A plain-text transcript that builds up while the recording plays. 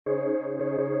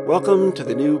Welcome to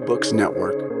the New Books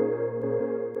Network.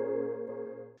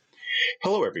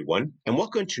 Hello, everyone, and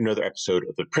welcome to another episode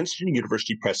of the Princeton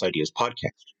University Press Ideas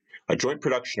Podcast, a joint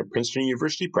production of Princeton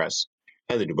University Press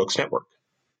and the New Books Network.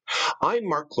 I'm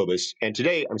Mark Klobus, and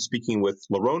today I'm speaking with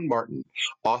Lerone Martin,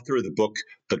 author of the book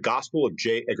The Gospel of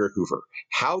J. Edgar Hoover,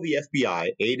 How the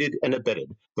FBI Aided and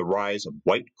Abetted the Rise of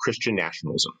White Christian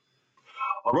Nationalism.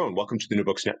 Lerone, welcome to the New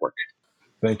Books Network.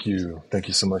 Thank you. Thank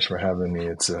you so much for having me.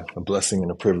 It's a blessing and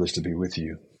a privilege to be with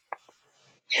you.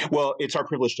 Well, it's our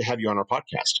privilege to have you on our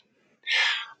podcast.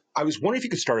 I was wondering if you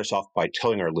could start us off by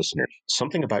telling our listeners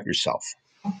something about yourself.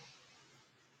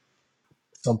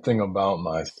 Something about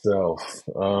myself.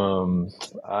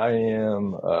 I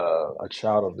am a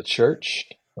child of the church.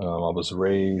 I was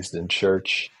raised in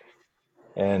church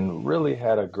and really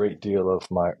had a great deal of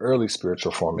my early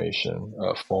spiritual formation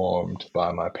formed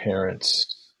by my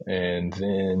parents, and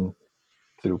then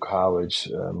through college,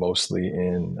 mostly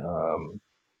in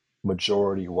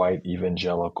majority white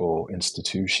evangelical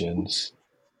institutions.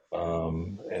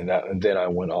 And then I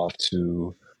went off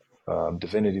to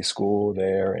divinity school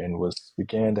there and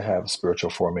began to have spiritual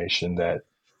formation that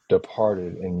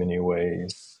departed in many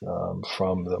ways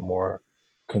from the more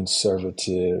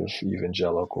conservative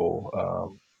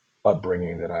evangelical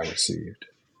upbringing that I received.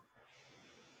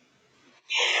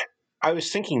 I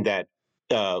was thinking that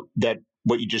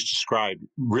what you just described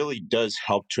really does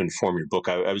help to inform your book.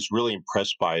 I was really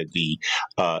impressed by the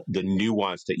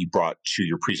nuance that you brought to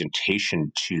your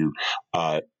presentation to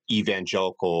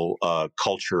evangelical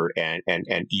culture and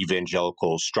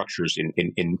evangelical structures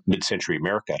in mid-century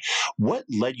America. What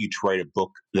led you to write a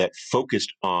book that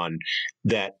focused on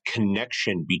that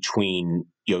connection between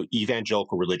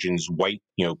evangelical religions, white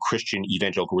Christian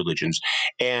evangelical religions,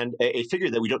 and a figure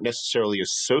that we don't necessarily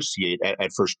associate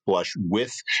at first blush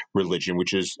with religion,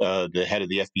 which is the head of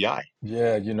the FBI?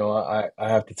 Yeah, I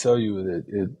have to tell you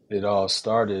that it all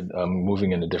started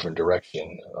moving in a different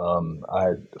direction.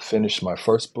 I finished my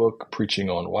first book, Preaching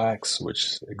on Wax,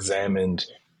 which examined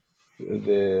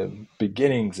the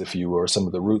beginnings, if you will, some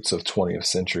of the roots of 20th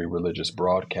century religious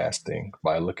broadcasting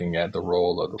by looking at the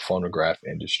role of the phonograph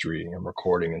industry in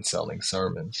recording and selling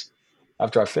sermons.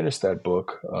 After I finished that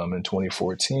book in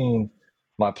 2014,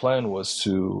 my plan was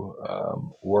to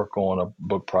work on a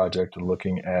book project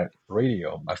looking at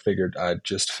radio. I figured I'd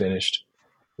just finished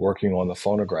working on the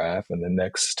phonograph, and the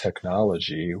next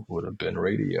technology would have been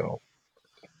radio.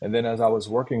 And then as I was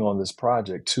working on this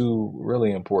project, two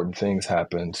really important things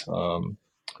happened.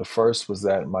 The first was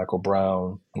that Michael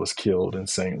Brown was killed in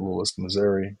St. Louis,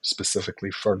 Missouri, specifically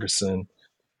Ferguson.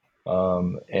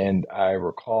 And I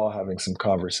recall having some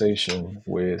conversation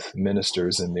with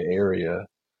ministers in the area.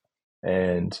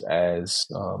 And as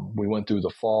we went through the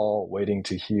fall, waiting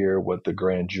to hear what the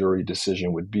grand jury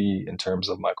decision would be in terms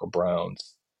of Michael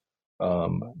Brown's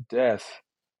death,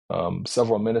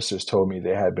 several ministers told me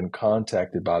they had been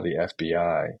contacted by the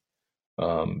FBI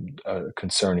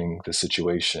concerning the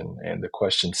situation. And the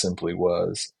question simply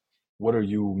was, what are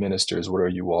you ministers, what are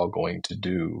you all going to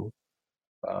do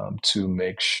to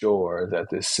make sure that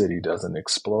this city doesn't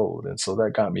explode? And so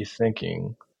that got me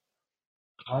thinking,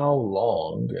 how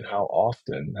long and how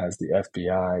often has the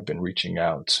FBI been reaching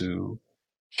out to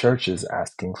churches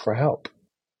asking for help?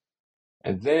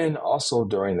 And then also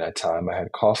during that time, I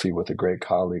had coffee with a great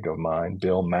colleague of mine,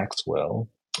 Bill Maxwell,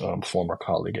 former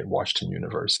colleague at Washington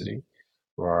University,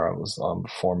 where I was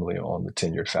formerly on the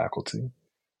tenured faculty.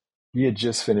 He had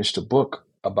just finished a book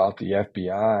about the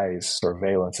FBI's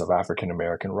surveillance of African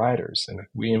American writers. And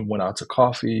we went out to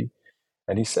coffee,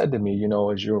 and he said to me,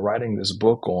 as you're writing this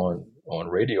book on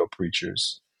radio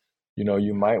preachers,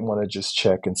 you might want to just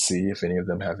check and see if any of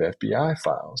them have FBI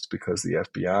files, because the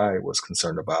FBI was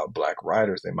concerned about Black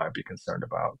writers. They might be concerned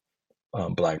about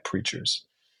Black preachers.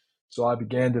 So I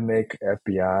began to make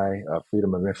FBI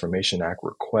Freedom of Information Act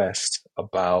requests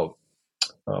about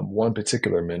one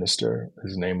particular minister.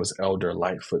 His name was Elder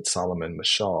Lightfoot Solomon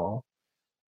Mashal.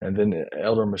 And then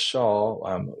Elder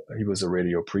Mashal, he was a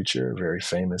radio preacher, very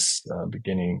famous,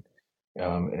 beginning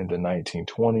in the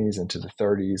 1920s into the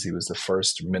 30s. He was the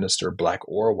first minister, Black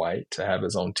or white, to have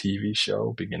his own TV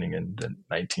show beginning in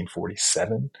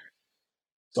 1947.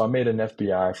 So I made an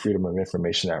FBI Freedom of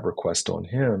Information Act request on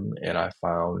him, and I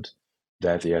found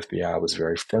that the FBI was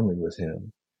very friendly with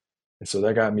him. And so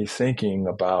that got me thinking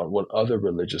about what other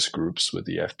religious groups would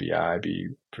the FBI be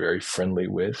very friendly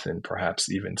with, and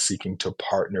perhaps even seeking to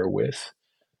partner with,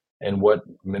 and what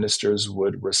ministers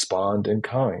would respond in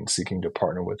kind, seeking to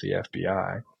partner with the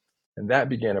FBI. And that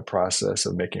began a process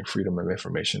of making Freedom of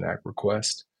Information Act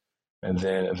requests. And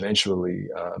then eventually,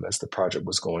 as the project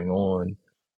was going on,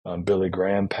 Billy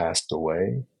Graham passed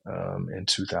away. in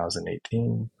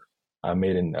 2018. I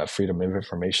made a Freedom of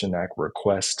Information Act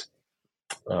request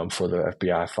for the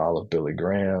FBI file of Billy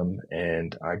Graham,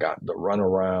 and I got the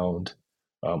runaround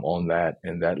on that,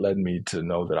 and that led me to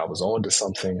know that I was on to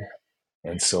something.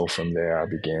 And so from there, I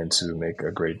began to make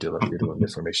a great deal of Freedom of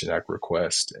Information Act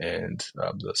request, and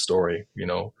the story,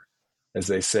 as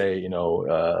they say,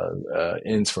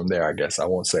 ends from there. I guess I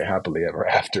won't say happily ever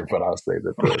after, but I'll say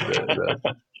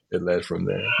that it led from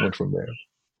there, went from there.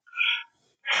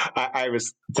 I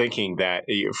was thinking that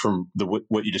from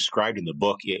what you described in the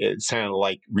book, it sounded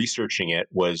like researching it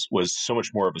was so much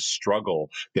more of a struggle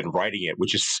than writing it,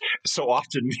 which is so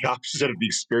often the opposite of the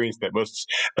experience that most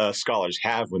scholars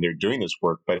have when they're doing this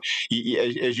work. But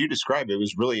as you described, it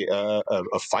was really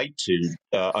a fight to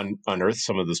unearth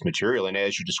some of this material, and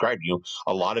as you described,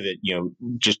 a lot of it,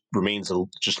 just remains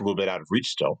just a little bit out of reach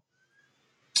still.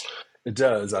 It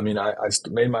does. I mean, I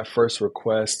made my first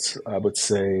request, I would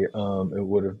say it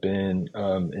would have been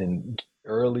in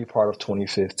early part of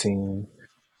 2015,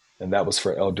 and that was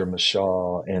for Elder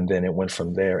Mashal. And then it went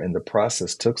from there. And the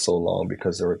process took so long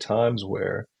because there were times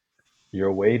where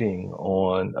you're waiting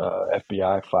on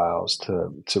FBI files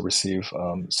to receive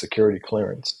security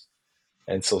clearance.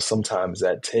 And so sometimes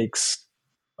that takes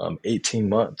 18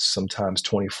 months, sometimes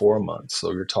 24 months.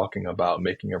 So you're talking about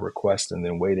making a request and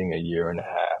then waiting a year and a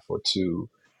half or two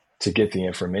to get the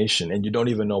information. And you don't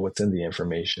even know what's in the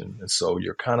information. And so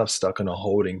you're kind of stuck in a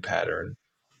holding pattern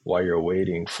while you're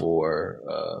waiting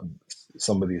for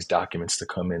some of these documents to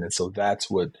come in. And so that's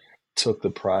what took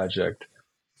the project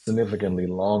significantly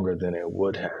longer than it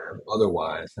would have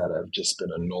otherwise had it just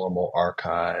been a normal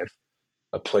archive,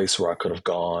 a place where I could have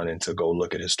gone and to go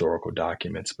look at historical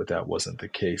documents, but that wasn't the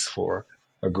case for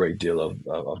a great deal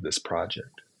of this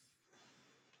project.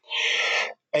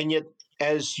 And yet,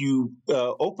 as you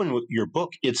open with your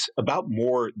book, it's about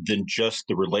more than just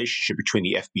the relationship between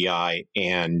the FBI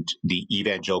and the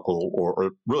evangelical, or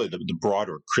really the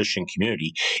broader Christian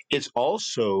community. It's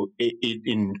also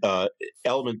there's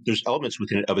elements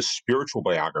within it of a spiritual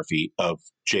biography of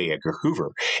J. Edgar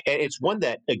Hoover, and it's one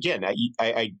that, again,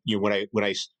 when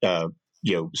I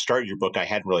started your book, I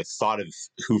hadn't really thought of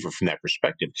Hoover from that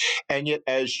perspective. And yet,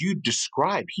 as you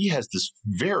described, he has this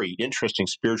very interesting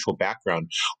spiritual background,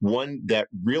 one that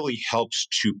really helps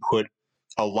to put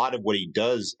a lot of what he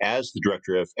does as the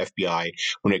director of FBI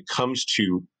when it comes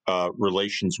to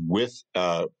relations with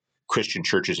Christian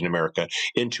churches in America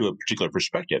into a particular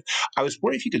perspective. I was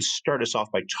wondering if you could start us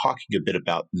off by talking a bit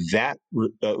about that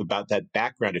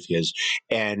background of his,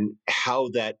 and how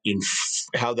that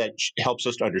helps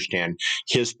us to understand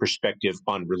his perspective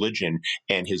on religion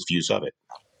and his views of it.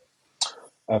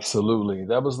 Absolutely.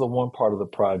 That was the one part of the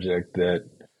project that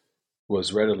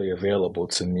was readily available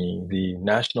to me. The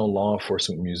National Law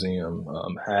Enforcement Museum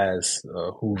has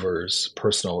Hoover's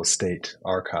personal estate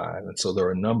archive. And so there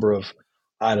are a number of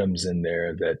items in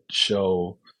there that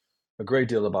show a great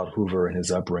deal about Hoover and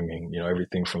his upbringing,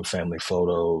 everything from family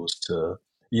photos to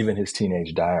even his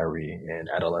teenage diary and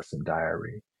adolescent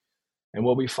diary. And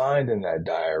what we find in that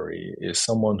diary is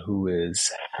someone who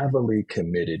is heavily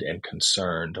committed and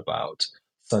concerned about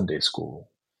Sunday school.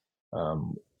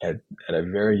 At a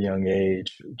very young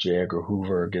age, J. Edgar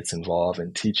Hoover gets involved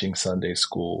in teaching Sunday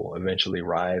school, eventually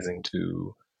rising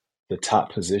to the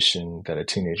top position that a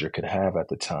teenager could have at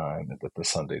the time at the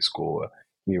Sunday school.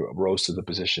 He rose to the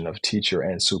position of teacher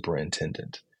and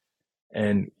superintendent.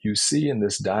 And you see in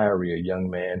this diary a young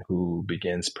man who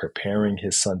begins preparing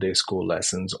his Sunday school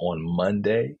lessons on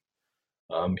Monday.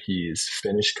 He's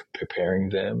finished preparing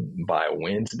them by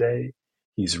Wednesday.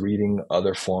 He's reading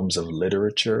other forms of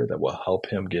literature that will help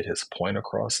him get his point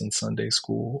across in Sunday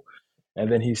school.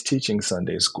 And then he's teaching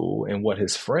Sunday school. And what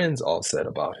his friends all said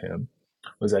about him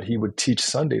was that he would teach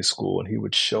Sunday school and he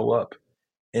would show up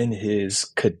in his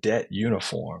cadet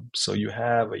uniform. So you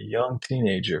have a young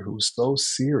teenager who's so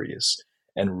serious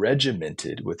and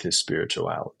regimented with his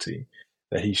spirituality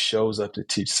that he shows up to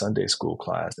teach Sunday school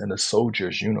class in a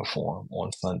soldier's uniform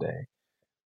on Sunday.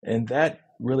 And that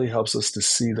really helps us to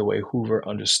see the way Hoover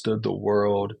understood the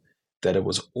world, that it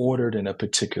was ordered in a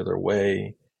particular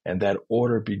way. And that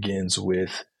order begins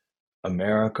with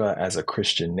America as a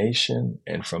Christian nation.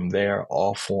 And from there,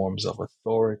 all forms of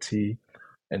authority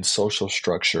and social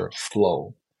structure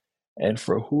flow. And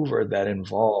for Hoover, that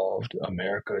involved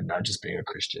America not just being a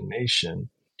Christian nation,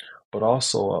 but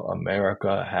also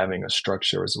America having a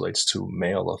structure as relates to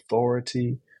male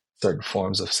authority, certain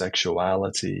forms of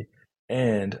sexuality,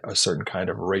 and a certain kind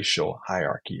of racial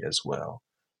hierarchy as well.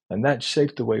 And that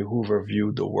shaped the way Hoover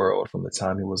viewed the world from the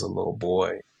time he was a little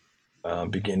boy,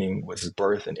 beginning with his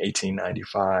birth in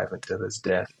 1895 until his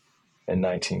death in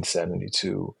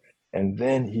 1972. And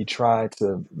then he tried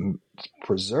to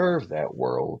preserve that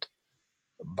world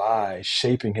by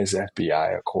shaping his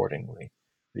FBI accordingly.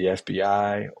 The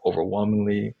FBI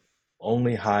overwhelmingly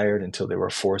only hired until they were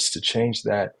forced to change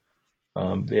that.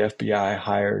 The FBI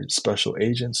hired special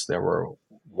agents that were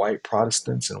white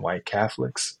Protestants and white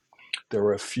Catholics. There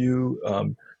were a few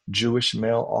Jewish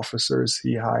male officers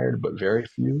he hired, but very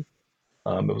few.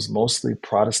 It was mostly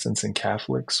Protestants and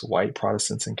Catholics, white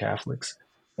Protestants and Catholics.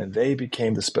 And they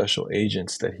became the special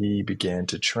agents that he began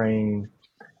to train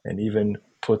and even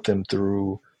put them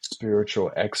through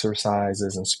spiritual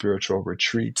exercises and spiritual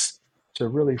retreats to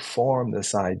really form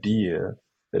this idea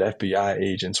that FBI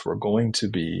agents were going to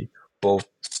be both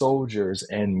soldiers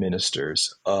and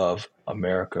ministers of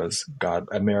America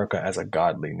as a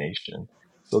godly nation.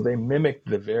 So they mimicked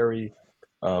the very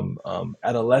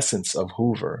adolescence of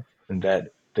Hoover, in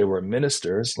that they were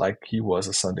ministers, like he was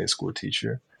a Sunday school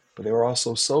teacher, but they were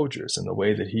also soldiers in the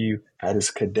way that he had his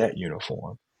cadet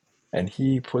uniform. And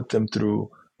he put them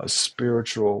through a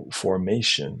spiritual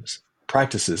formations,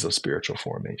 practices of spiritual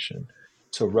formation,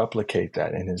 to replicate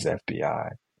that in his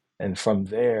FBI. And from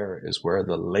there is where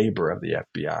the labor of the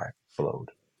FBI flowed.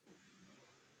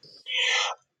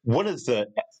 One of the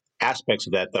aspects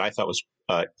of that I thought was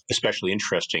especially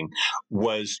interesting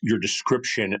was your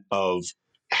description of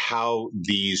how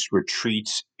these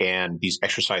retreats and these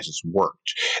exercises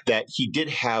worked. That he did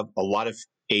have a lot of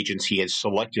agents. He had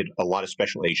selected a lot of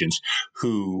special agents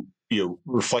who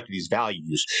reflected these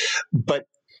values, but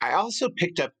I also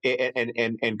picked up,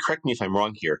 and correct me if I'm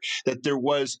wrong here, that there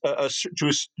was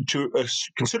to a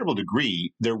considerable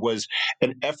degree there was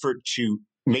an effort to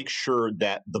make sure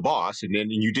that the boss, and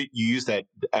then you use that.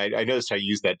 I noticed I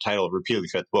used that title repeatedly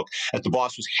throughout the book. That the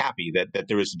boss was happy that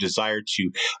there was a desire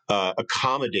to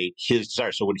accommodate his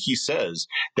desire. So when he says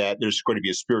that there's going to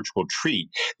be a spiritual treat,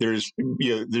 there's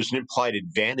there's an implied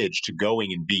advantage to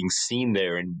going and being seen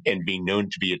there and being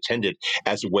known to be attended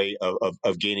as a way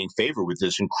of gaining favor with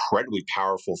this incredibly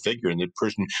powerful figure and the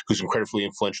person who's incredibly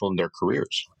influential in their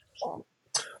careers.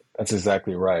 That's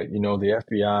exactly right. The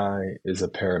FBI is a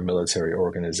paramilitary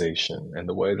organization. And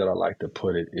the way that I like to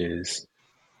put it is,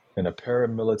 in a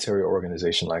paramilitary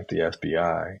organization like the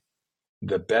FBI,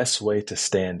 the best way to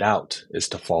stand out is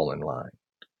to fall in line.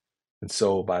 And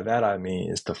so by that I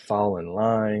mean is to fall in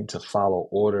line, to follow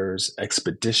orders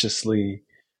expeditiously,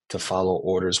 to follow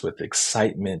orders with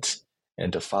excitement,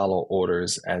 and to follow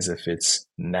orders as if it's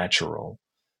natural.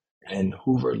 And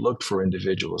Hoover looked for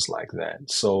individuals like that.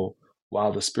 So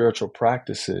while the spiritual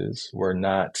practices were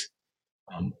not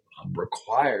um,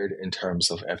 required in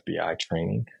terms of FBI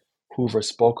training, Hoover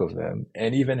spoke of them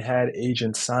and even had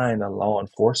agents sign a law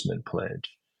enforcement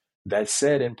pledge that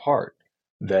said, in part,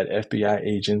 that FBI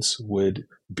agents would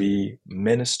be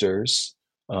ministers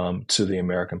to the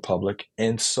American public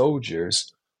and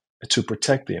soldiers to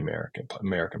protect the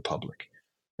American public.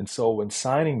 And so, when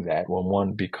signing that, when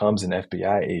one becomes an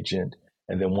FBI agent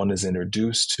and then one is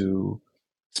introduced to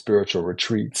spiritual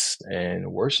retreats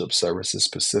and worship services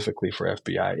specifically for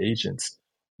FBI agents,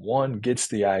 one gets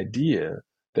the idea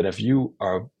that if you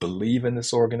believe in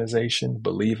this organization,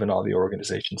 believe in all the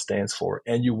organization stands for,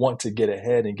 and you want to get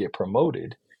ahead and get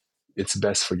promoted, it's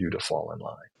best for you to fall in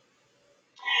line.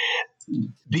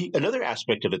 Another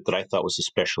aspect of it that I thought was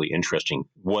especially interesting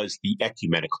was the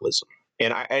ecumenicalism.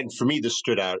 And for me, this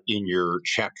stood out in your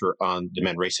chapter on the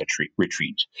Manresa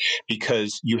retreat,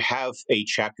 because you have a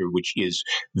chapter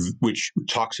which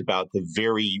talks about the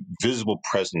very visible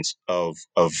presence of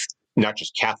not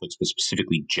just Catholics, but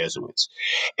specifically Jesuits.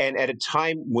 And at a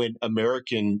time when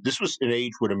this was an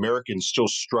age when Americans still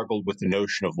struggled with the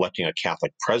notion of electing a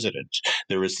Catholic president.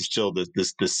 There was still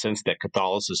this sense that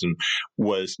Catholicism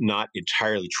was not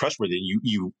entirely trustworthy.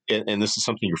 And this is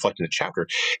something you reflect in the chapter.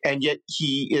 And yet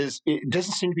it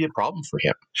doesn't seem to be a problem for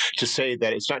him to say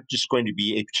that it's not just going to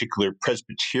be a particular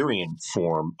Presbyterian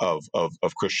form of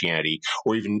Christianity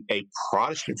or even a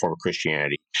Protestant form of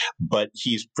Christianity, but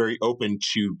he's very open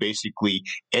to basically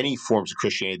any forms of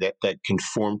Christianity that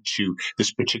conform to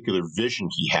this particular vision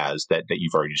he has that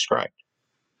you've already described.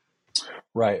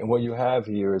 Right. And what you have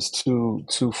here is two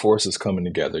forces coming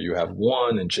together. You have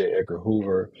one in J. Edgar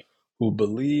Hoover, who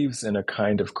believes in a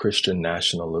kind of Christian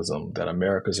nationalism, that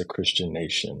America is a Christian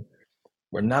nation.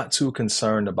 We're not too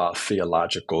concerned about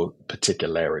theological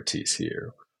particularities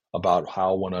here, about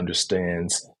how one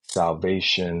understands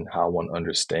salvation, how one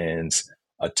understands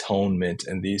atonement,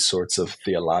 and these sorts of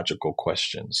theological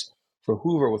questions. For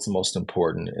Hoover, what's most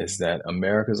important is that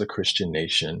America is a Christian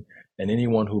nation, and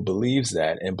anyone who believes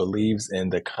that and believes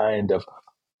in the kind of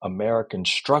American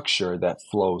structure that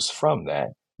flows from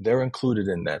that, they're included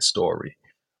in that story.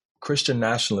 Christian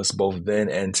nationalists, both then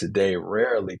and today,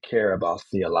 rarely care about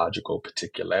theological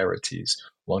particularities.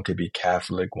 One could be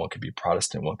Catholic, one could be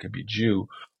Protestant, one could be Jewish.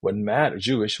 What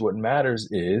matters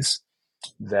is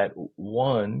that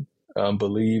one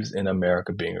believes in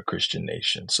America being a Christian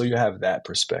nation. So you have that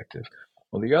perspective.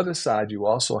 On the other side, you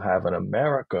also have an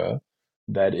America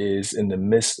that is in the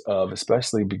midst of,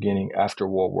 especially beginning after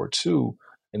World War II,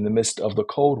 in the midst of the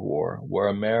Cold War, where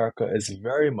America is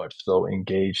very much so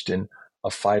engaged in a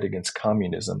fight against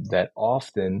communism that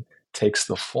often takes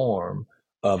the form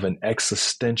of an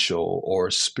existential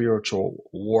or spiritual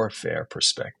warfare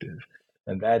perspective.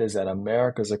 And that is that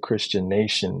America is a Christian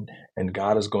nation and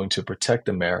God is going to protect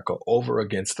America over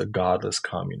against the godless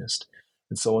communist.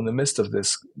 And so, in the midst of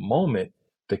this moment,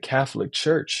 the Catholic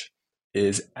Church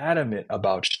is adamant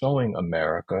about showing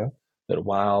America that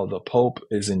while the Pope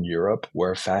is in Europe,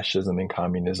 where fascism and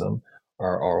communism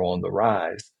are on the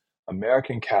rise,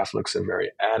 American Catholics are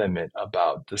very adamant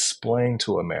about displaying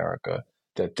to America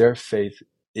that their faith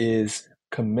is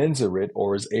commensurate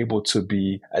or is able to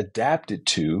be adapted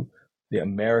to the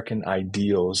American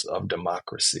ideals of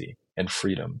democracy and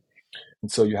freedom.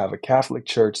 And so you have a Catholic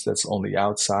Church that's on the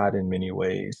outside in many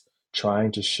ways,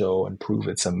 trying to show and prove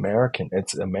its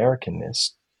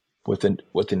Americanness with an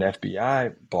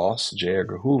FBI boss, J.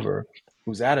 Edgar Hoover,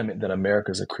 who's adamant that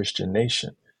America is a Christian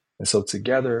nation. And so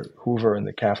together, Hoover and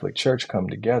the Catholic Church come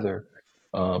together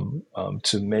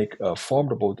to make a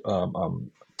formidable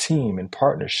team and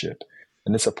partnership.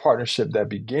 And it's a partnership that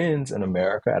begins in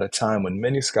America at a time when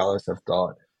many scholars have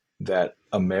thought that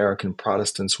American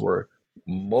Protestants were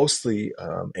mostly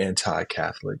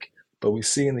anti-Catholic. But we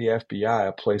see in the FBI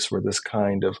a place where this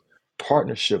kind of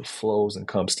partnership flows and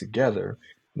comes together.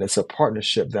 And it's a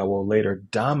partnership that will later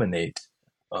dominate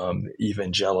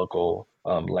evangelical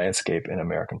landscape in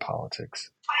American politics.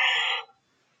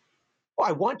 Well,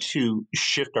 I want to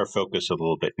shift our focus a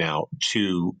little bit now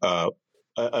to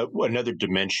another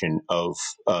dimension of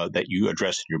that you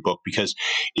address in your book, because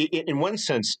in one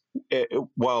sense,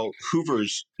 while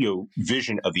Hoover's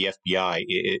vision of the FBI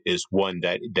is one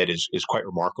that is quite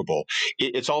remarkable,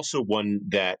 it's also one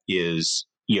that is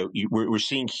we're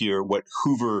seeing here what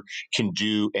Hoover can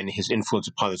do and his influence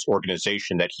upon this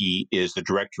organization that he is the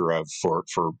director of for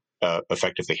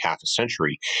effectively half a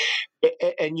century.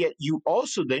 And yet you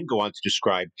also then go on to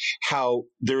describe how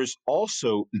there's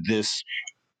also this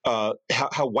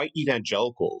how white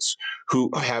evangelicals who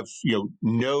have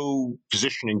no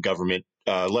position in government,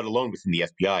 let alone within the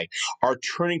FBI, are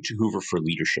turning to Hoover for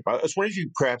leadership. I was wondering if you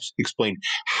could perhaps explain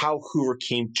how Hoover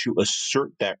came to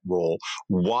assert that role,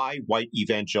 why white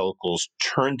evangelicals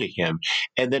turned to him,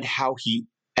 and then how he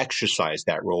exercised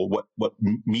that role. What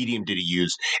medium did he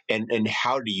use, and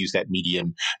how did he use that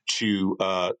medium to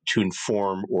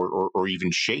inform or even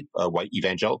shape white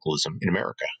evangelicalism in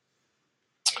America?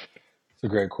 It's a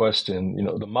great question.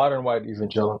 The modern white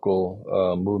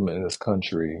evangelical movement in this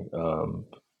country,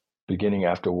 beginning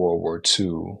after World War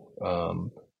II,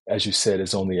 as you said,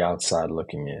 is on the outside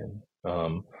looking in.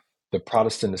 The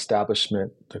Protestant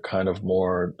establishment, the kind of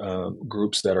more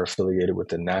groups that are affiliated with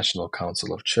the National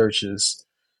Council of Churches,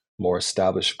 more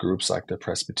established groups like the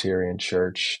Presbyterian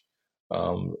Church,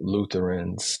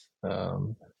 Lutherans,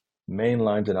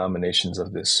 mainline denominations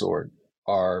of this sort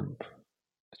are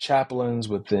chaplains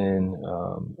within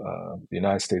the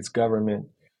United States government.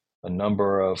 A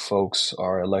number of folks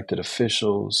are elected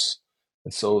officials.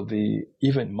 And so the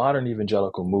even modern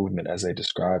evangelical movement, as they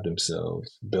describe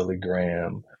themselves, Billy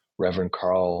Graham, Reverend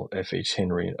Carl F.H.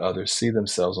 Henry, and others, see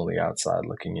themselves on the outside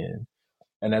looking in.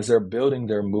 And as they're building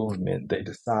their movement, they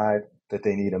decide that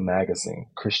they need a magazine,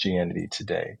 Christianity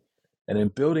Today. And in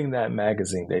building that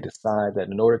magazine, they decide that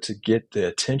in order to get the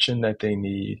attention that they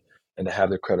need and to have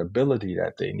the credibility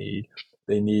that they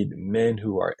need men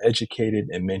who are educated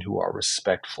and men who are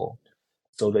respectful.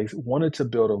 So they wanted to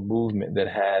build a movement that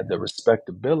had the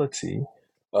respectability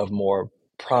of more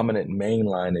prominent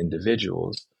mainline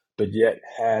individuals, but yet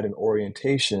had an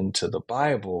orientation to the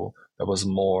Bible that was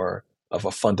more of a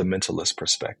fundamentalist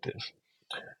perspective.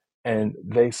 And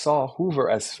they saw Hoover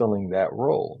as filling that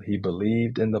role. He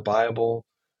believed in the Bible.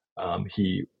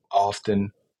 He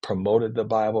often promoted the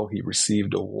Bible. He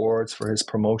received awards for his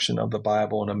promotion of the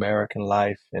Bible in American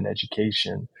life and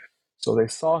education. So they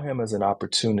saw him as an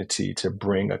opportunity to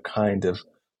bring a kind of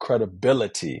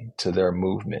credibility to their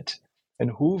movement.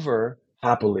 And Hoover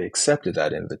happily accepted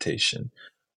that invitation,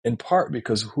 in part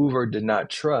because Hoover did not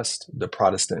trust the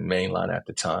Protestant mainline at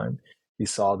the time. He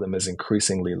saw them as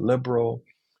increasingly liberal,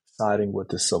 siding with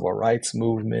the civil rights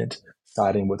movement,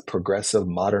 siding with progressive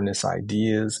modernist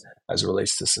ideas as it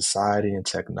relates to society and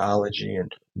technology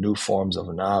and new forms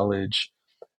of knowledge.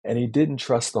 And he didn't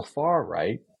trust the far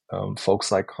right,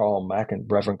 folks like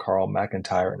Reverend Carl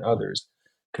McIntyre and others,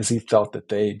 because he felt that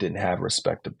they didn't have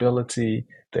respectability,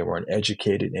 they weren't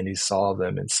educated, and he saw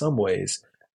them in some ways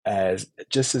as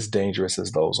just as dangerous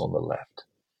as those on the left.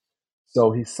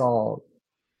 So he saw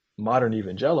modern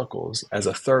evangelicals as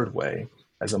a third way,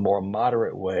 as a more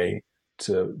moderate way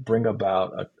to bring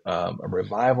about a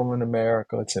revival in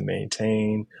America, to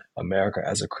maintain America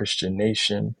as a Christian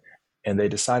nation. And they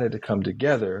decided to come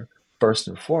together, first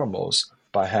and foremost,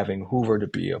 by having Hoover to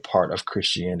be a part of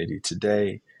Christianity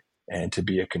Today and to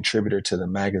be a contributor to the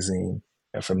magazine.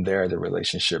 And from there, the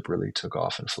relationship really took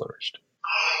off and flourished.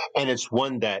 And it's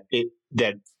one that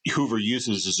Hoover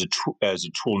uses as a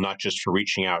tool not just for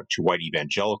reaching out to white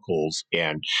evangelicals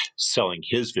and selling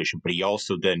his vision, but he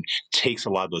also then takes a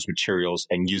lot of those materials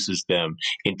and uses them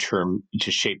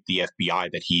to shape the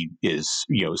FBI that he is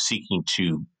seeking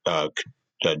to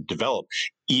develop,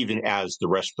 even as the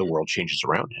rest of the world changes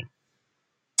around him.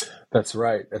 That's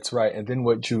right. That's right. And then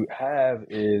what you have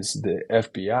is the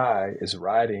FBI is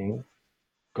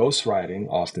ghostwriting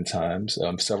oftentimes.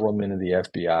 Several men in the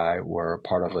FBI were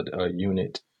part of a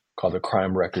unit called the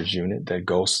Crime Records Unit that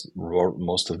ghost wrote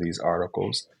most of these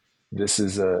articles. This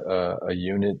is a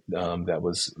unit that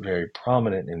was very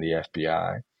prominent in the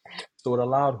FBI. So it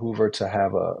allowed Hoover to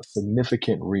have a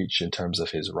significant reach in terms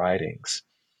of his writings.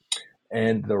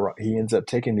 And he ends up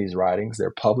taking these writings, they're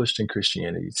published in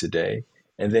Christianity Today,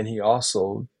 and then he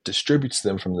also distributes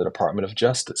them from the Department of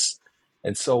Justice.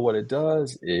 And so what it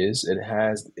does is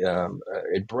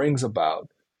it brings about,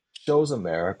 shows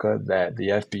America that the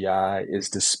FBI is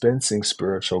dispensing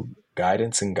spiritual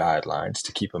guidance and guidelines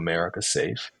to keep America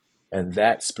safe. And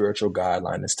that spiritual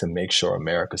guideline is to make sure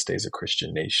America stays a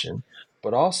Christian nation.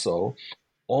 But also,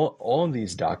 on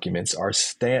these documents are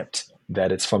stamped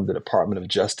that it's from the Department of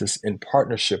Justice in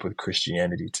partnership with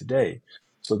Christianity Today.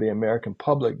 So the American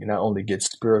public not only gets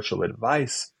spiritual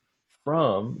advice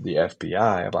from the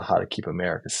FBI about how to keep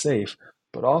America safe,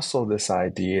 but also this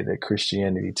idea that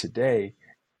Christianity Today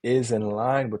is in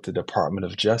line with the Department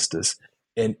of Justice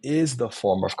and is the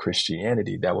form of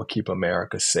Christianity that will keep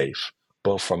America safe,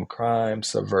 both from crime,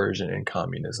 subversion, and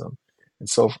communism. And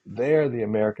so there, the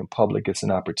American public gets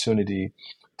an opportunity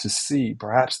to see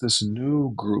perhaps this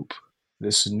new group,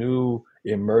 this new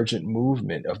emergent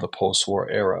movement of the post-war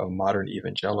era of modern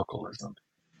evangelicalism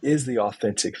is the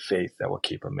authentic faith that will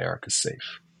keep America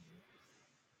safe.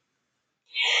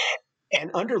 And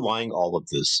underlying all of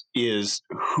this is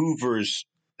Hoover's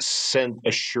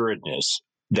assuredness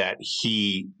that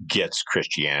he gets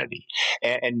Christianity.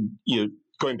 And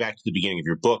going back to the beginning of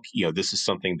your book, this is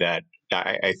something that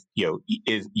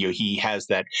he has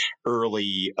that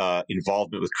early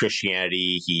involvement with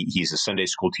Christianity. He's a Sunday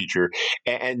school teacher,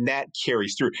 and that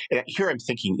carries through. And here I'm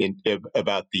thinking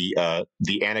about the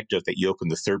anecdote that you opened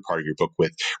the third part of your book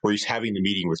with, where he's having the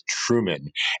meeting with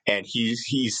Truman, and he's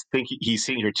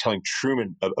sitting here telling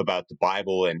Truman about the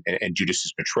Bible and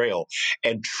Judas's betrayal,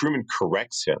 and Truman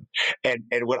corrects him. And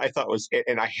what I thought was,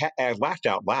 and I laughed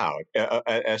out loud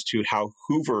as to how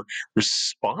Hoover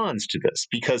responds to this,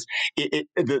 because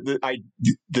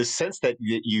the sense that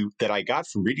I got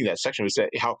from reading that section was that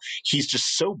how he's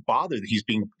just so bothered that he's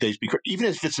being even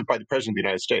if it's by the president of the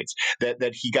United States,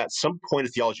 that he got some point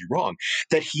of theology wrong,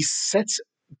 that he sets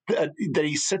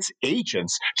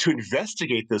agents to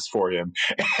investigate this for him,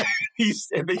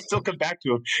 and they still come back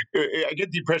to him. I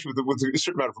get the impression with a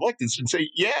certain amount of reluctance and say,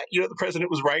 "Yeah, the president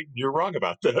was right, and you're wrong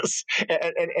about this,"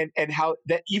 and how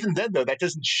that even then though that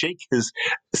doesn't shake his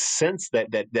sense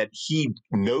that he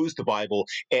knows the Bible,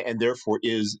 and therefore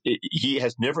he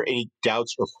has never any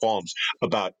doubts or qualms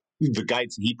about the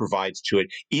guidance that he provides to it,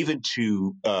 even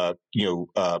to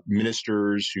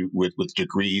ministers with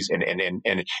degrees and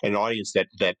an audience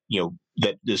that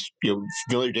is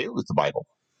familiar daily with the Bible.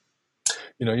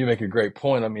 You make a great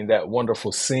point. I mean, that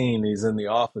wonderful scene, he's in the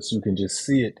office, you can just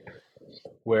see it,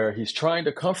 where he's trying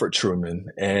to comfort Truman.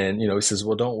 And, he says,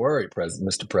 well, don't worry,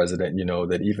 Mr. President,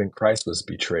 that even Christ was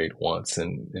betrayed once.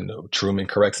 And, Truman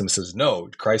corrects him and says, no,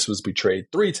 Christ was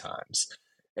betrayed 3 times.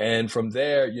 And from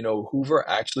there, Hoover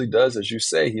actually does, as you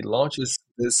say, he launches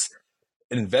this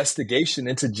investigation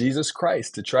into Jesus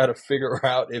Christ to try to figure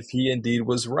out if he indeed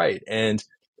was right. And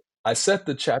I set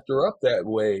the chapter up that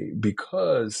way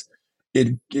because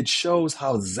it shows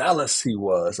how zealous he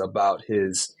was about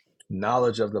his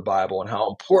knowledge of the Bible and how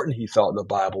important he felt the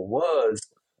Bible was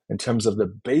in terms of the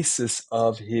basis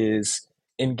of his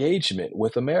engagement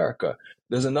with America.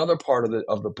 There's another part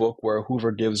of the book where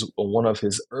Hoover gives one of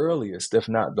his earliest, if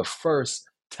not the first,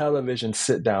 television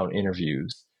sit-down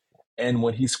interviews. And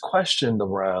when he's questioned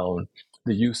around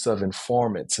the use of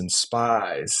informants and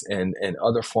spies and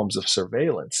other forms of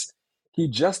surveillance, he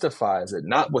justifies it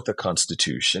not with the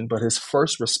Constitution, but his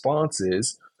first response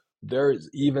is there's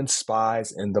even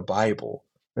spies in the Bible.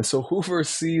 And so Hoover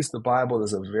sees the Bible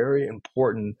as a very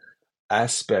important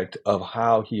aspect of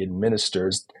how he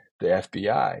administers the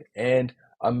FBI. And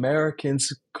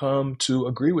Americans come to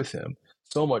agree with him,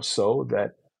 so much so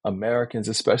that Americans,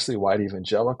 especially white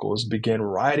evangelicals, begin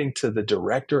writing to the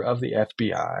director of the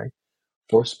FBI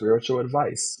for spiritual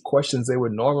advice, questions they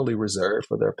would normally reserve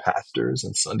for their pastors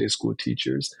and Sunday school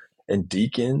teachers and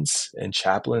deacons and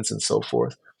chaplains and so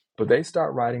forth. But they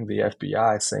start writing the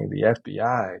FBI saying the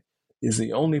FBI is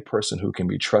the only person who can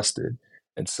be trusted.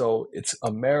 And so it's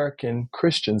American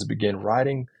Christians begin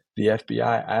writing the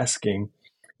FBI asking,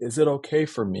 is it okay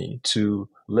for me to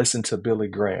listen to Billy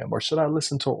Graham, or should I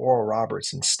listen to Oral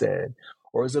Roberts instead?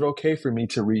 Or is it okay for me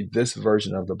to read this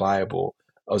version of the Bible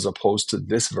as opposed to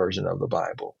this version of the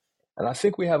Bible? And I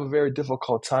think we have a very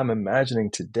difficult time imagining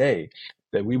today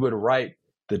that we would write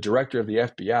the director of the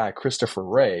FBI, Christopher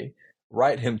Wray,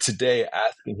 write him today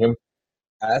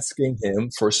asking him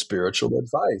for spiritual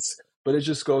advice. But it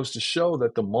just goes to show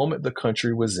that the moment the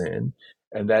country was in,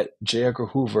 and that J. Edgar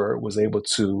Hoover was able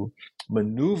to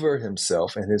maneuver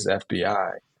himself and his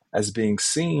FBI as being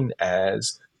seen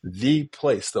as the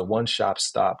place, the one-stop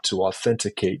stop to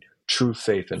authenticate true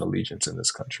faith and allegiance in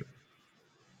this country.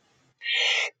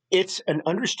 It's an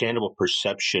understandable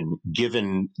perception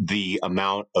given the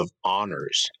amount of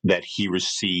honors that he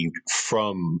received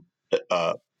from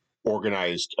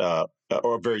organized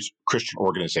or various Christian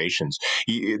organizations.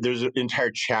 There's an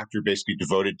entire chapter basically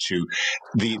devoted to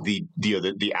the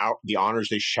honors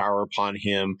they shower upon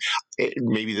him.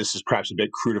 Maybe this is perhaps a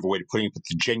bit crude of a way to put it, but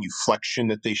the genuflection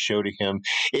that they show to him.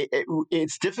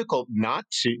 It's difficult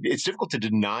to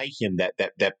deny him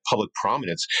that public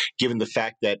prominence, given the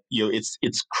fact that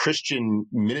it's Christian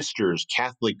ministers,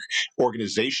 Catholic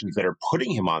organizations that are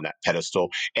putting him on that pedestal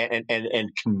and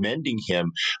commending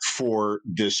him for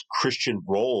this Christian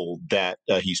role that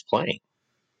he's playing.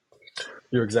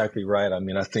 You're exactly right. I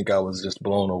mean, I think I was just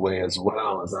blown away as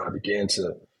well as I began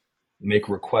to make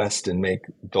requests, and make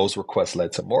those requests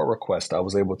led to more requests. I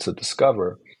was able to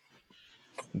discover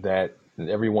that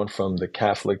everyone from the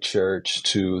Catholic Church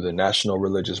to the National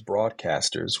Religious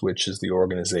Broadcasters, which is the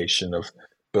organization of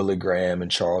Billy Graham and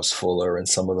Charles Fuller and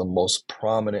some of the most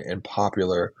prominent and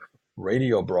popular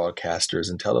radio broadcasters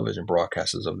and television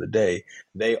broadcasters of the day,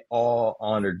 they all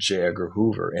honored J. Edgar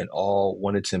Hoover and all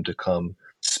wanted him to come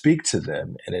speak to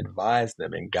them and advise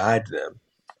them and guide them.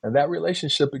 And that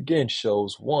relationship again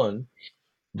shows, one,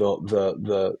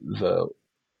 the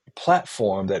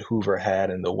platform that Hoover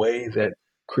had and the way that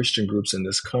Christian groups in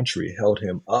this country held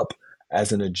him up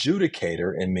as an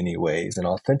adjudicator in many ways, an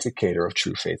authenticator of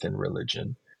true faith and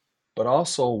religion, but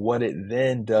also what it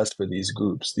then does for these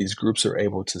groups. These groups are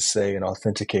able to say and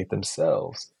authenticate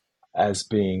themselves as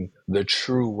being the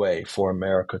true way for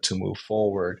America to move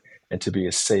forward and to be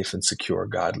a safe and secure,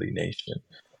 godly nation.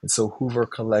 And so Hoover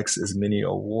collects as many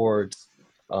awards,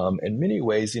 in many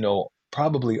ways,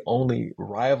 probably only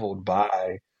rivaled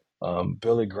by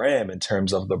Billy Graham in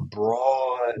terms of the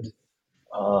broad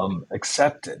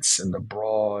acceptance and the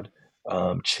broad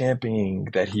championing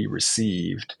that he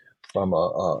received from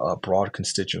a broad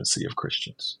constituency of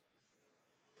Christians.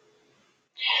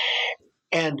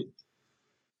 And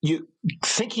you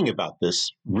thinking about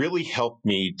this really helped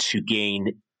me to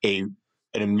gain an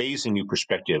amazing new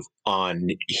perspective on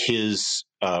his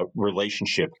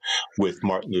relationship with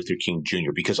Martin Luther King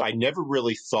Jr., because I never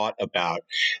really thought about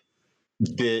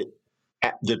the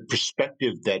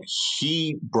perspective that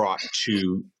he brought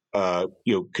to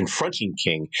confronting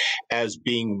King as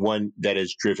being one that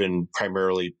is driven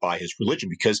primarily by his religion,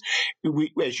 because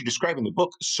as you describe in the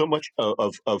book, so much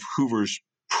of Hoover's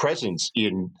presence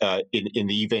in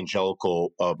the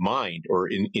evangelical mind, or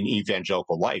in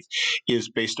evangelical life, is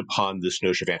based upon this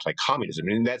notion of anti-communism.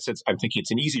 And in that sense, I'm thinking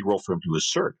it's an easy role for him to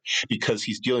assert because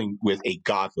he's dealing with a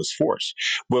godless force.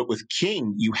 But with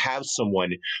King, you have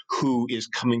someone who is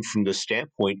coming from the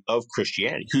standpoint of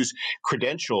Christianity, whose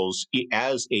credentials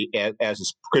as a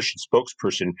Christian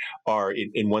spokesperson are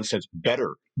in one sense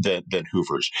better than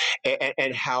Hoover's,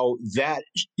 and how that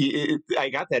I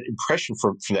got that impression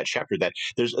from that chapter, that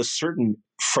there's a certain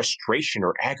frustration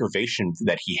or aggravation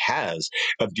that he has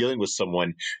of dealing with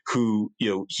someone who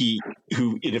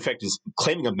who in effect is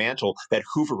claiming a mantle that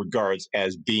Hoover regards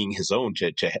as being his own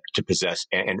to possess,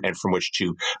 and from which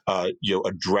to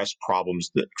address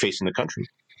problems that facing the country.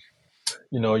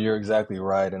 You're exactly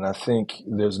right, and I think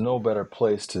there's no better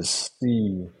place to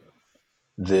see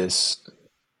this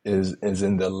is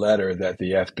in the letter that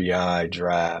the FBI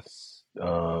drafts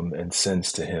and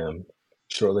sends to him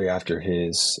shortly after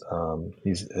he's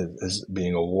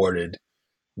being awarded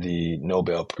the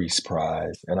Nobel Peace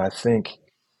Prize. And I think,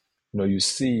 you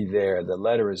see there the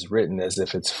letter is written as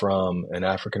if it's from an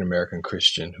African American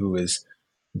Christian who is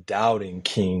doubting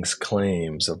King's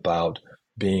claims about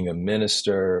being a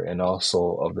minister and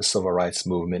also of the civil rights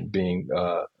movement being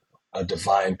a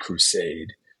divine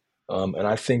crusade. And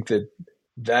I think that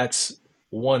that's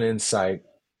one insight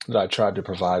that I tried to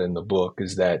provide in the book,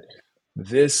 is that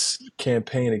this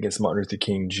campaign against Martin Luther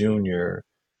King Jr.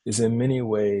 is in many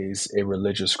ways a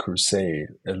religious crusade,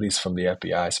 at least from the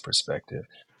FBI's perspective,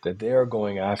 that they are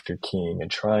going after King and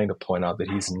trying to point out that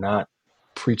he's not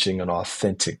preaching an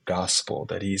authentic gospel,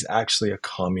 that he's actually a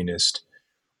communist,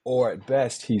 or at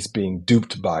best, he's being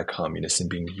duped by communists and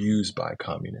being used by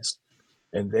communists.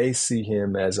 And they see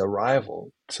him as a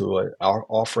rival to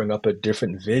offering up a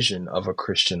different vision of a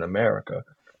Christian America.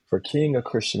 For King, a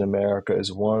Christian America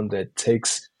is one that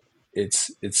takes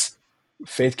its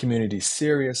faith community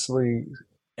seriously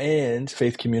and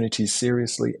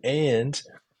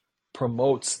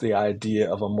promotes the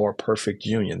idea of a more perfect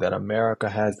union, that America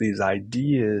has these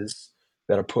ideas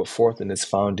that are put forth in its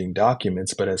founding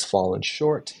documents, but has fallen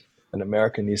short. And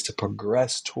America needs to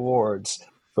progress towards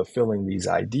fulfilling these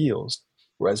ideals.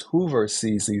 Whereas Hoover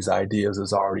sees these ideas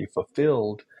as already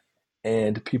fulfilled,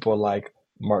 and people like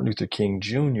Martin Luther King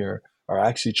Jr. are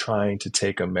actually trying to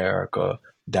take America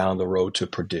down the road to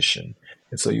perdition.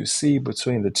 And so you see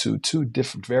between the two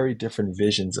very different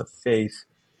visions of faith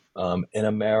in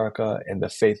America and the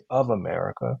faith of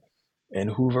America.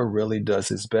 And Hoover really does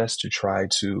his best to try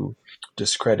to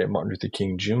discredit Martin Luther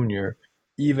King Jr.,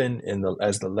 even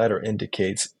as the letter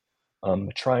indicates,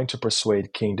 trying to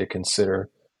persuade King to consider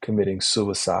committing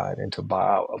suicide and to buy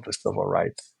out of the civil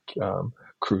rights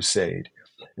crusade.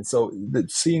 And so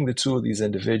seeing the two of these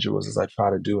individuals, as I try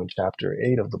to do in chapter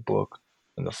 8 of the book,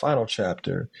 in the final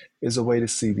chapter, is a way to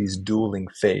see these dueling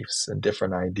faiths and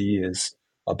different ideas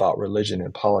about religion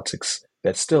and politics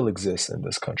that still exists in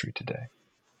this country today.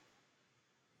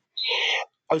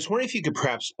 I was wondering if you could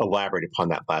perhaps elaborate upon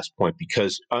that last point,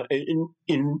 because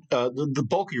the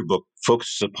bulk of your book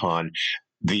focuses upon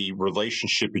the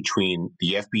relationship between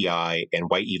the FBI and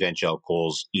white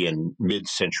evangelicals in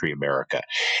mid-century America.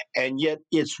 And yet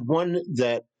it's one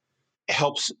that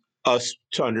helps us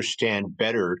to understand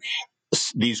better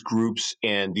these groups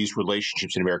and these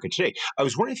relationships in America today. I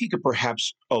was wondering if you could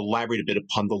perhaps elaborate a bit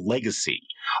upon the legacy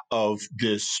of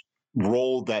this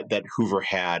role that Hoover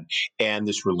had and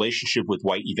this relationship with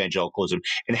white evangelicalism,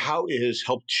 and how it has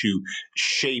helped to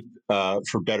shape,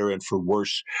 for better and for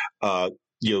worse,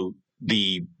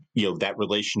 the that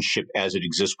relationship as it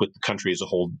exists with the country as a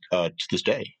whole to this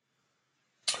day.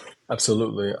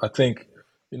 Absolutely. I think,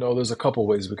 there's a couple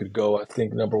ways we could go. I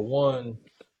think number one,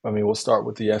 we'll start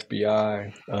with the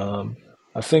FBI.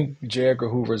 I think J. Edgar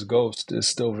Hoover's ghost is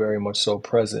still very much so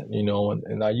present,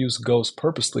 and I use ghost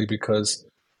purposely because,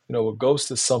 a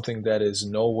ghost is something that is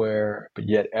nowhere but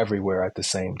yet everywhere at the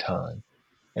same time.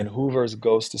 And Hoover's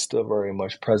ghost is still very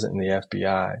much present in the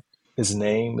FBI. His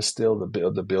name is still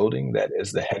the building that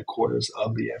is the headquarters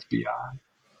of the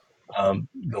FBI.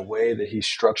 The way that he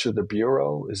structured the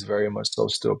bureau is very much so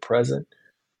still present.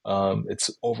 It's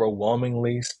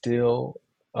overwhelmingly still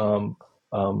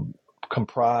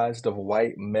comprised of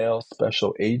white male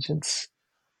special agents.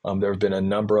 There have been a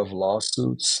number of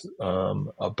lawsuits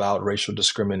about racial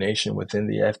discrimination within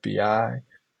the FBI.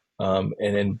 And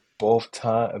in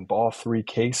all three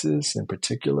cases in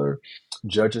particular,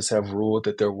 judges have ruled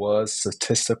that there was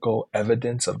statistical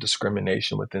evidence of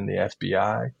discrimination within the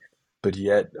FBI, but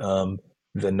yet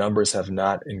the numbers have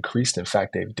not increased. In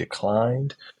fact, they've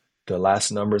declined. The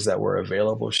last numbers that were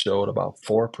available showed about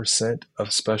 4%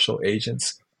 of special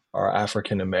agents are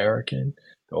African American.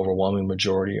 The overwhelming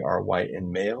majority are white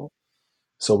and male.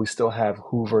 So we still have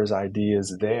Hoover's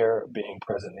ideas there being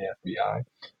present in the FBI.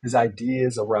 His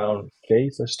ideas around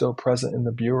faith are still present in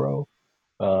the Bureau.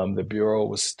 The Bureau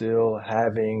was still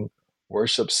having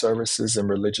worship services and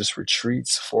religious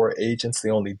retreats for agents.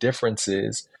 The only difference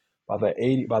is by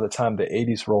the time the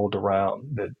 80s rolled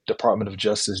around, the Department of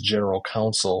Justice General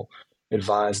Counsel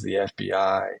advised the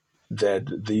FBI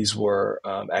that these were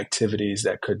activities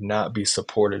that could not be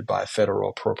supported by federal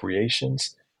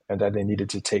appropriations, and that they needed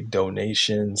to take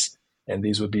donations, and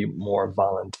these would be more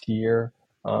voluntary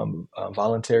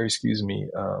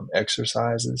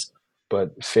exercises.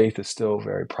 But faith is still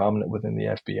very prominent within the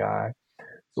FBI.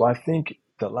 So I think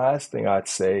the last thing I'd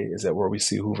say is that where we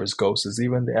see Hoover's ghost is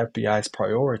even the FBI's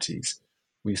priorities.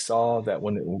 We see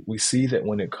that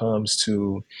when it comes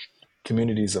to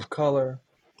communities of color,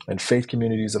 And faith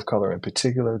communities of color in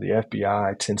particular, the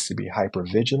FBI tends to be hyper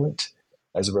vigilant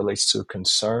as it relates to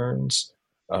concerns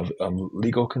of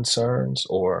legal concerns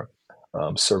or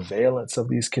surveillance of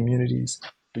these communities.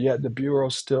 But yet the Bureau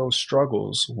still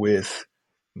struggles with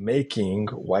making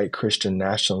white Christian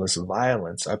nationalist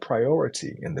violence a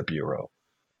priority in the Bureau.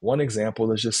 One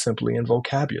example is just simply in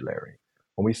vocabulary.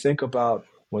 When we think about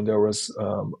when there was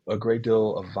a great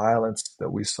deal of violence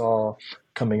that we saw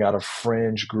coming out of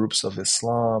fringe groups of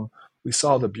Islam, we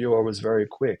saw the Bureau was very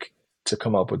quick to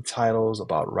come up with titles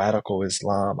about radical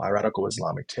Islam, radical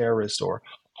Islamic terrorist, or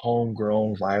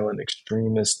homegrown violent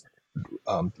extremist,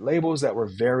 labels that were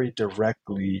very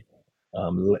directly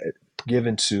um,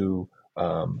 given to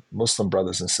Muslim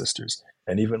brothers and sisters.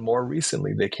 And even more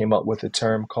recently, they came up with a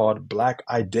term called Black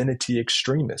Identity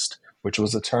Extremist, which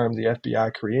was a term the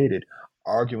FBI created,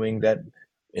 arguing that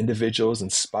individuals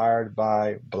inspired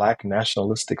by Black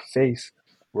nationalistic faith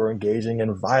were engaging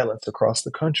in violence across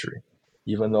the country,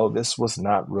 even though this was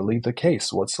not really the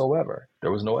case whatsoever.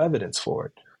 There was no evidence for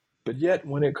it. But yet,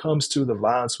 when it comes to the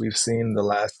violence we've seen in the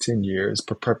last 10 years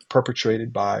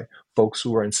perpetrated by folks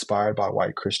who are inspired by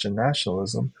white Christian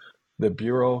nationalism, the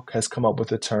Bureau has come up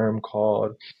with a term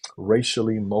called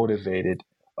racially motivated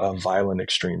violent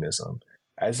extremism,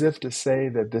 as if to say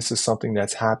that this is something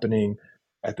that's happening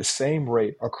at the same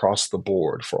rate across the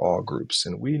board for all groups.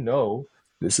 And we know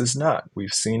this is not.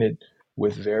 We've seen it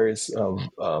with various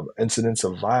incidents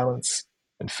of violence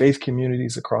in faith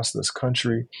communities across this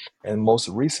country. And most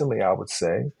recently, I would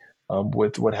say,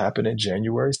 with what happened in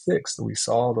January 6th, we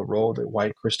saw the role that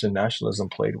white Christian nationalism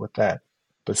played with that.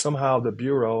 But somehow the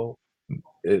Bureau,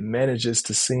 it manages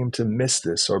to seem to miss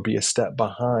this or be a step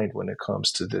behind when it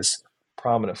comes to this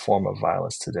prominent form of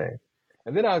violence today.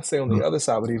 And then I'd say on the other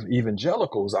side, with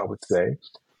evangelicals, I would say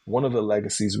one of the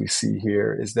legacies we see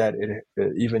here is that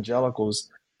evangelicals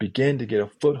begin to get a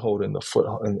foothold in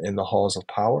the halls of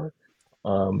power,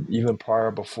 even prior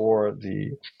before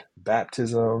the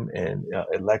baptism and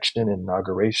election and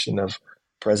inauguration of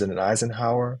President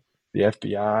Eisenhower. The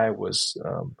FBI was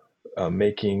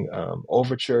making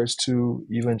overtures to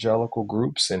evangelical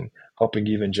groups and helping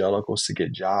evangelicals to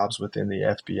get jobs within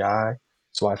the FBI.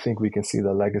 So I think we can see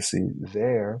the legacy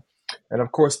there. And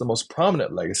of course, the most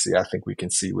prominent legacy I think we can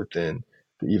see within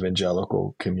the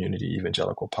evangelical community,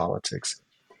 evangelical politics,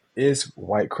 is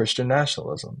white Christian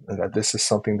nationalism, and that this is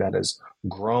something that has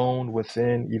grown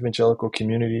within evangelical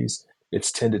communities.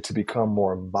 It's tended to become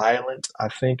more violent, I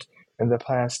think, in the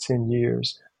past 10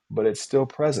 years, but it's still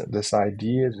present. This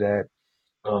idea that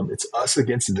it's us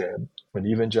against them, when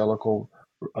evangelical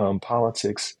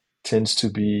politics tends to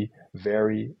be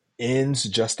very ends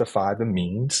justify the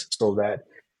means, so that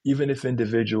even if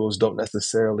individuals don't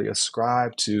necessarily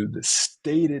ascribe to the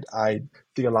stated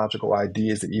theological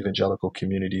ideas that evangelical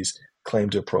communities claim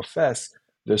to profess,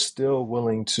 they're still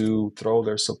willing to throw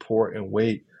their support and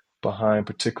weight behind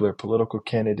particular political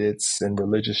candidates and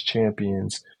religious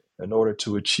champions in order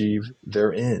to achieve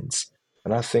their ends.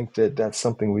 And I think that that's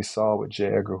something we saw with J.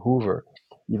 Edgar Hoover.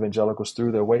 Evangelicals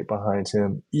threw their weight behind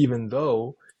him, even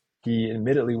though he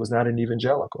admittedly was not an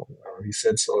evangelical. He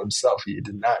said so himself. He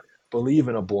did not believe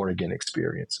in a born again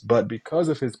experience. But because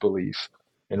of his belief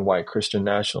in white Christian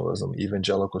nationalism,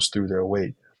 evangelicals threw their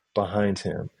weight behind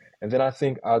him. And then I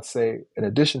think I'd say, in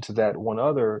addition to that, one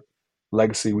other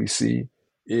legacy we see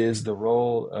is the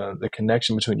role, the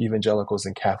connection between evangelicals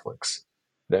and Catholics.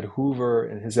 That Hoover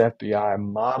and his FBI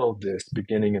modeled this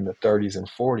beginning in the 30s and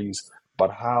 40s,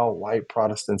 about how white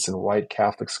Protestants and white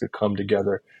Catholics could come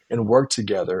together and work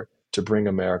together to bring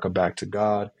America back to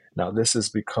God. Now, this has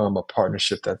become a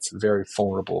partnership that's very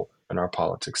vulnerable in our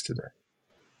politics today.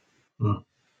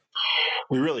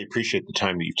 We really appreciate the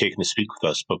time that you've taken to speak with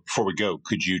us. But before we go,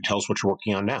 could you tell us what you're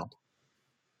working on now?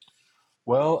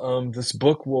 Well, this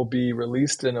book will be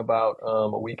released in about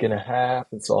a week and a half,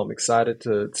 and so I'm excited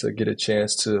to get a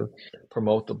chance to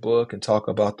promote the book and talk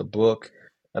about the book.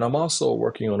 And I'm also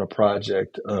working on a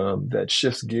project that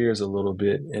shifts gears a little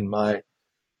bit in my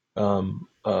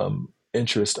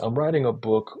interest. I'm writing a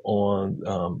book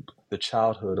on the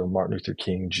childhood of Martin Luther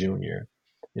King Jr.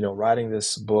 You know, writing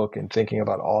this book and thinking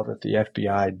about all that the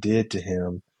FBI did to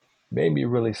him made me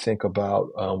really think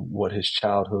about what his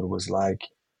childhood was like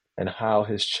and how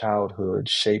his childhood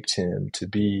shaped him to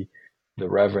be the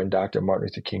Reverend Dr. Martin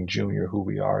Luther King Jr., who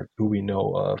we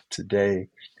know of today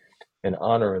and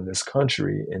honor in this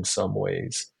country in some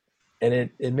ways. And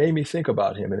it made me think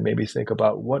about him, and it made me think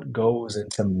about what goes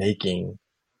into making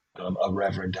a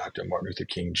Reverend Dr. Martin Luther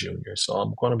King Jr. So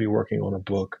I'm going to be working on a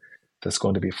book that's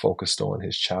going to be focused on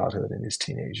his childhood and his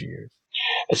teenage years.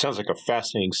 It sounds like a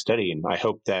fascinating study, and I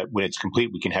hope that when it's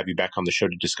complete, we can have you back on the show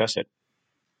to discuss it.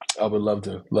 I would love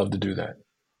to do that.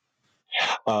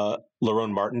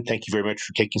 Lerone Martin, thank you very much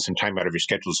for taking some time out of your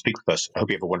schedule to speak with us. I hope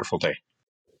you have a wonderful day.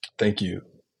 Thank you.